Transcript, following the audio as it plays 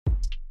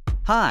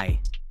Hi,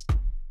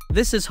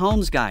 this is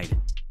Holmes Guide.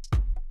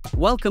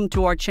 Welcome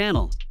to our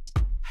channel.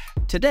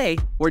 Today,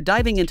 we're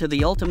diving into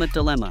the ultimate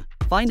dilemma,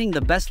 finding the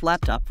best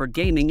laptop for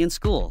gaming in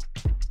school.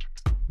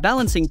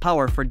 Balancing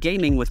power for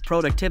gaming with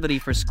productivity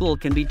for school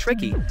can be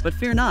tricky, but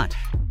fear not.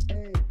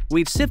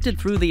 We've sifted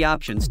through the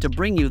options to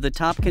bring you the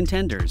top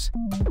contenders.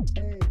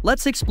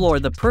 Let's explore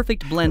the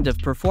perfect blend of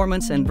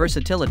performance and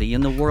versatility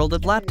in the world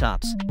of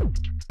laptops.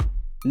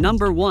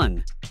 Number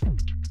 1.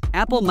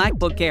 Apple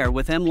MacBook Air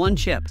with M1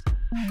 chip.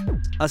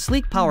 A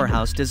sleek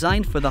powerhouse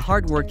designed for the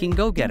hard-working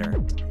go-getter.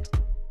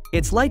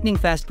 Its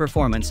lightning-fast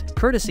performance,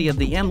 courtesy of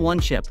the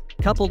M1 chip,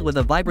 coupled with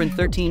a vibrant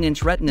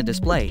 13-inch Retina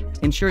display,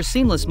 ensures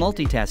seamless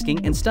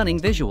multitasking and stunning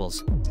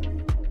visuals.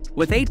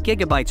 With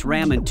 8GB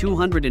RAM and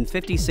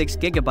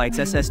 256GB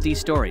SSD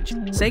storage,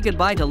 say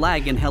goodbye to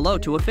lag and hello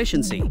to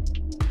efficiency.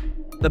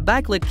 The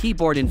backlit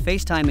keyboard and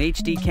FaceTime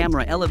HD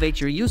camera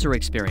elevate your user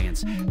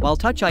experience, while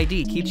Touch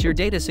ID keeps your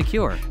data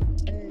secure.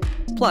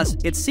 Plus,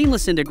 its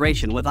seamless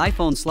integration with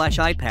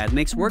iPhone/iPad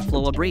makes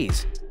workflow a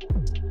breeze.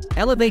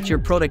 Elevate your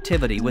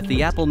productivity with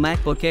the Apple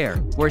MacBook Air,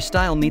 where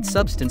style meets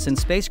substance in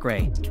space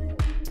gray.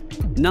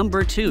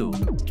 Number 2.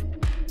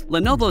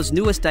 Lenovo's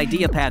newest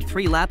IdeaPad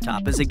 3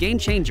 laptop is a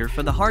game-changer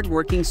for the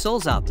hard-working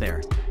souls out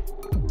there.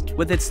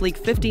 With its sleek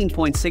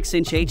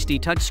 15.6-inch HD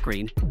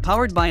touchscreen,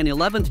 powered by an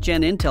 11th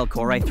Gen Intel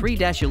Core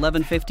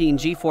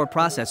i3-1115G4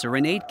 processor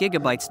and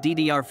 8GB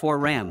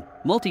DDR4 RAM,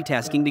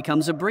 multitasking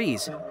becomes a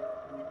breeze.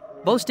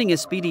 Boasting a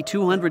speedy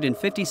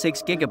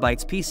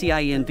 256GB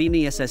PCIe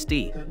NVMe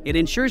SSD, it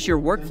ensures your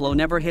workflow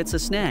never hits a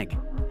snag.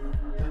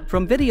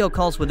 From video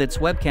calls with its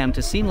webcam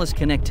to seamless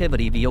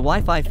connectivity via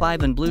Wi-Fi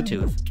 5 and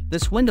Bluetooth,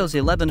 this Windows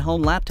 11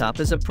 home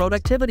laptop is a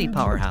productivity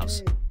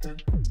powerhouse.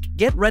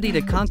 Get ready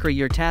to conquer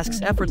your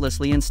tasks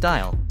effortlessly in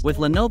style, with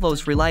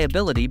Lenovo's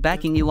reliability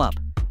backing you up.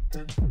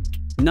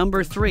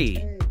 Number 3.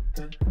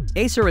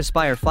 Acer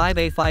Aspire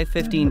 5A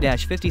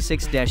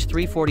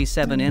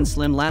 515-56-347N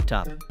Slim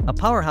Laptop, a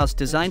powerhouse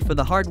designed for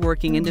the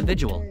hard-working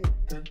individual.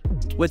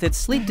 With its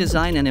sleek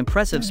design and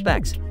impressive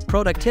specs,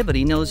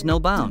 productivity knows no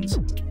bounds.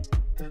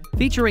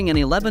 Featuring an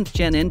 11th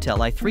Gen Intel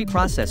i3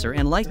 processor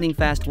and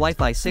lightning-fast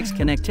Wi-Fi 6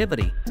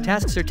 connectivity,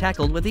 tasks are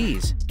tackled with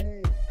ease.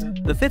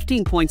 The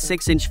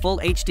 15.6-inch Full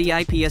HD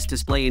IPS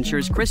display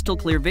ensures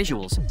crystal-clear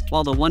visuals,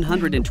 while the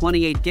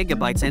 128GB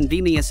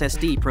NVMe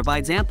SSD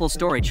provides ample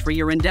storage for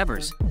your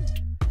endeavors.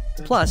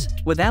 Plus,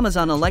 with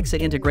Amazon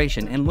Alexa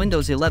integration and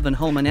Windows 11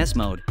 Home and S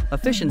Mode,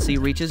 efficiency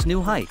reaches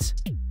new heights.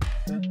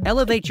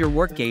 Elevate your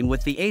work game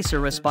with the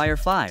Acer Aspire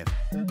 5.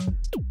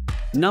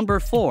 Number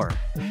 4.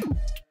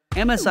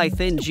 MSI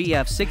Thin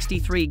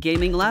GF63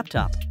 Gaming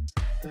Laptop.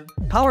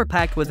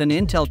 Power-packed with an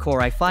Intel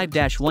Core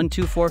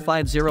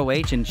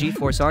i5-12450H and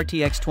GeForce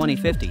RTX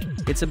 2050,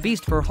 it's a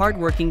beast for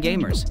hard-working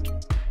gamers.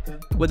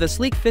 With a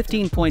sleek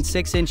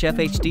 15.6-inch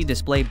FHD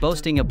display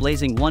boasting a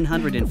blazing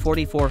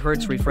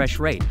 144Hz refresh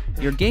rate,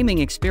 your gaming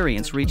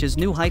experience reaches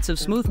new heights of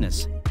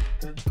smoothness.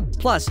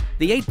 Plus,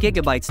 the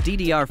 8GB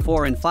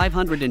DDR4 and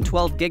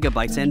 512GB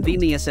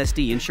NVMe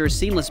SSD ensures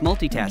seamless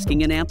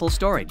multitasking and ample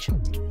storage.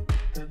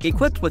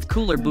 Equipped with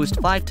Cooler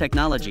Boost 5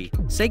 technology,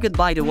 say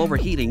goodbye to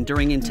overheating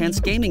during intense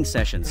gaming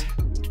sessions.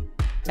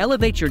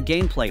 Elevate your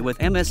gameplay with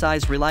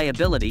MSI's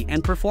reliability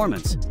and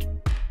performance.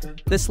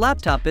 This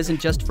laptop isn't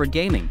just for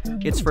gaming,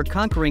 it's for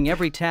conquering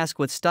every task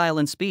with style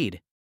and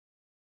speed.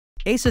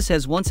 Asus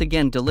has once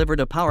again delivered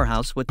a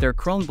powerhouse with their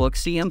Chromebook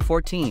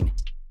CM14.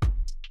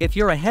 If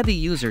you're a heavy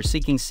user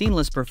seeking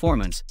seamless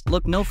performance,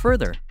 look no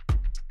further.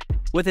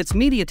 With its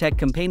MediaTek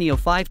Companion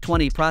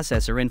 520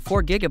 processor and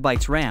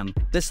 4GB RAM,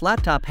 this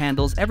laptop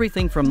handles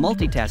everything from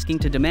multitasking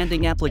to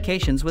demanding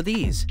applications with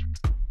ease.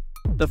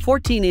 The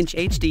 14-inch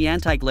HD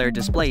anti-glare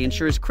display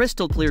ensures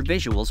crystal-clear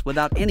visuals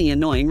without any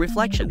annoying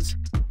reflections.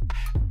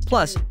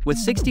 Plus, with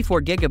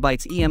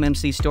 64GB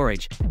eMMC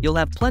storage, you'll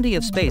have plenty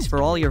of space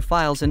for all your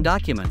files and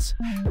documents.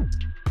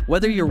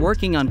 Whether you're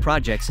working on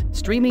projects,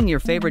 streaming your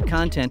favorite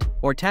content,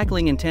 or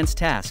tackling intense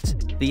tasks,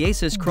 the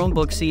Asus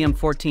Chromebook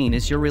CM14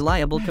 is your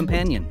reliable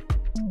companion.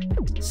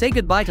 Say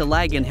goodbye to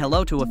lag and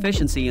hello to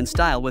efficiency and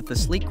style with the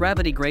sleek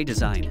gravity gray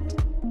design.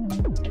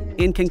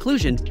 In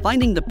conclusion,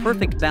 finding the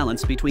perfect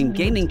balance between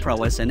gaming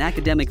prowess and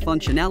academic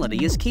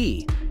functionality is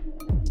key.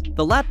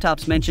 The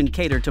laptops mentioned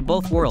cater to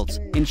both worlds,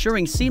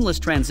 ensuring seamless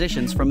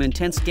transitions from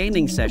intense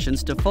gaming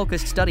sessions to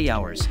focused study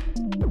hours.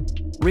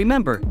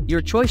 Remember, your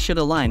choice should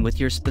align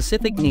with your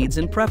specific needs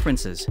and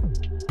preferences.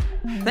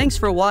 Thanks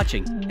for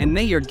watching, and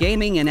may your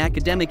gaming and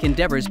academic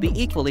endeavors be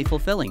equally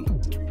fulfilling.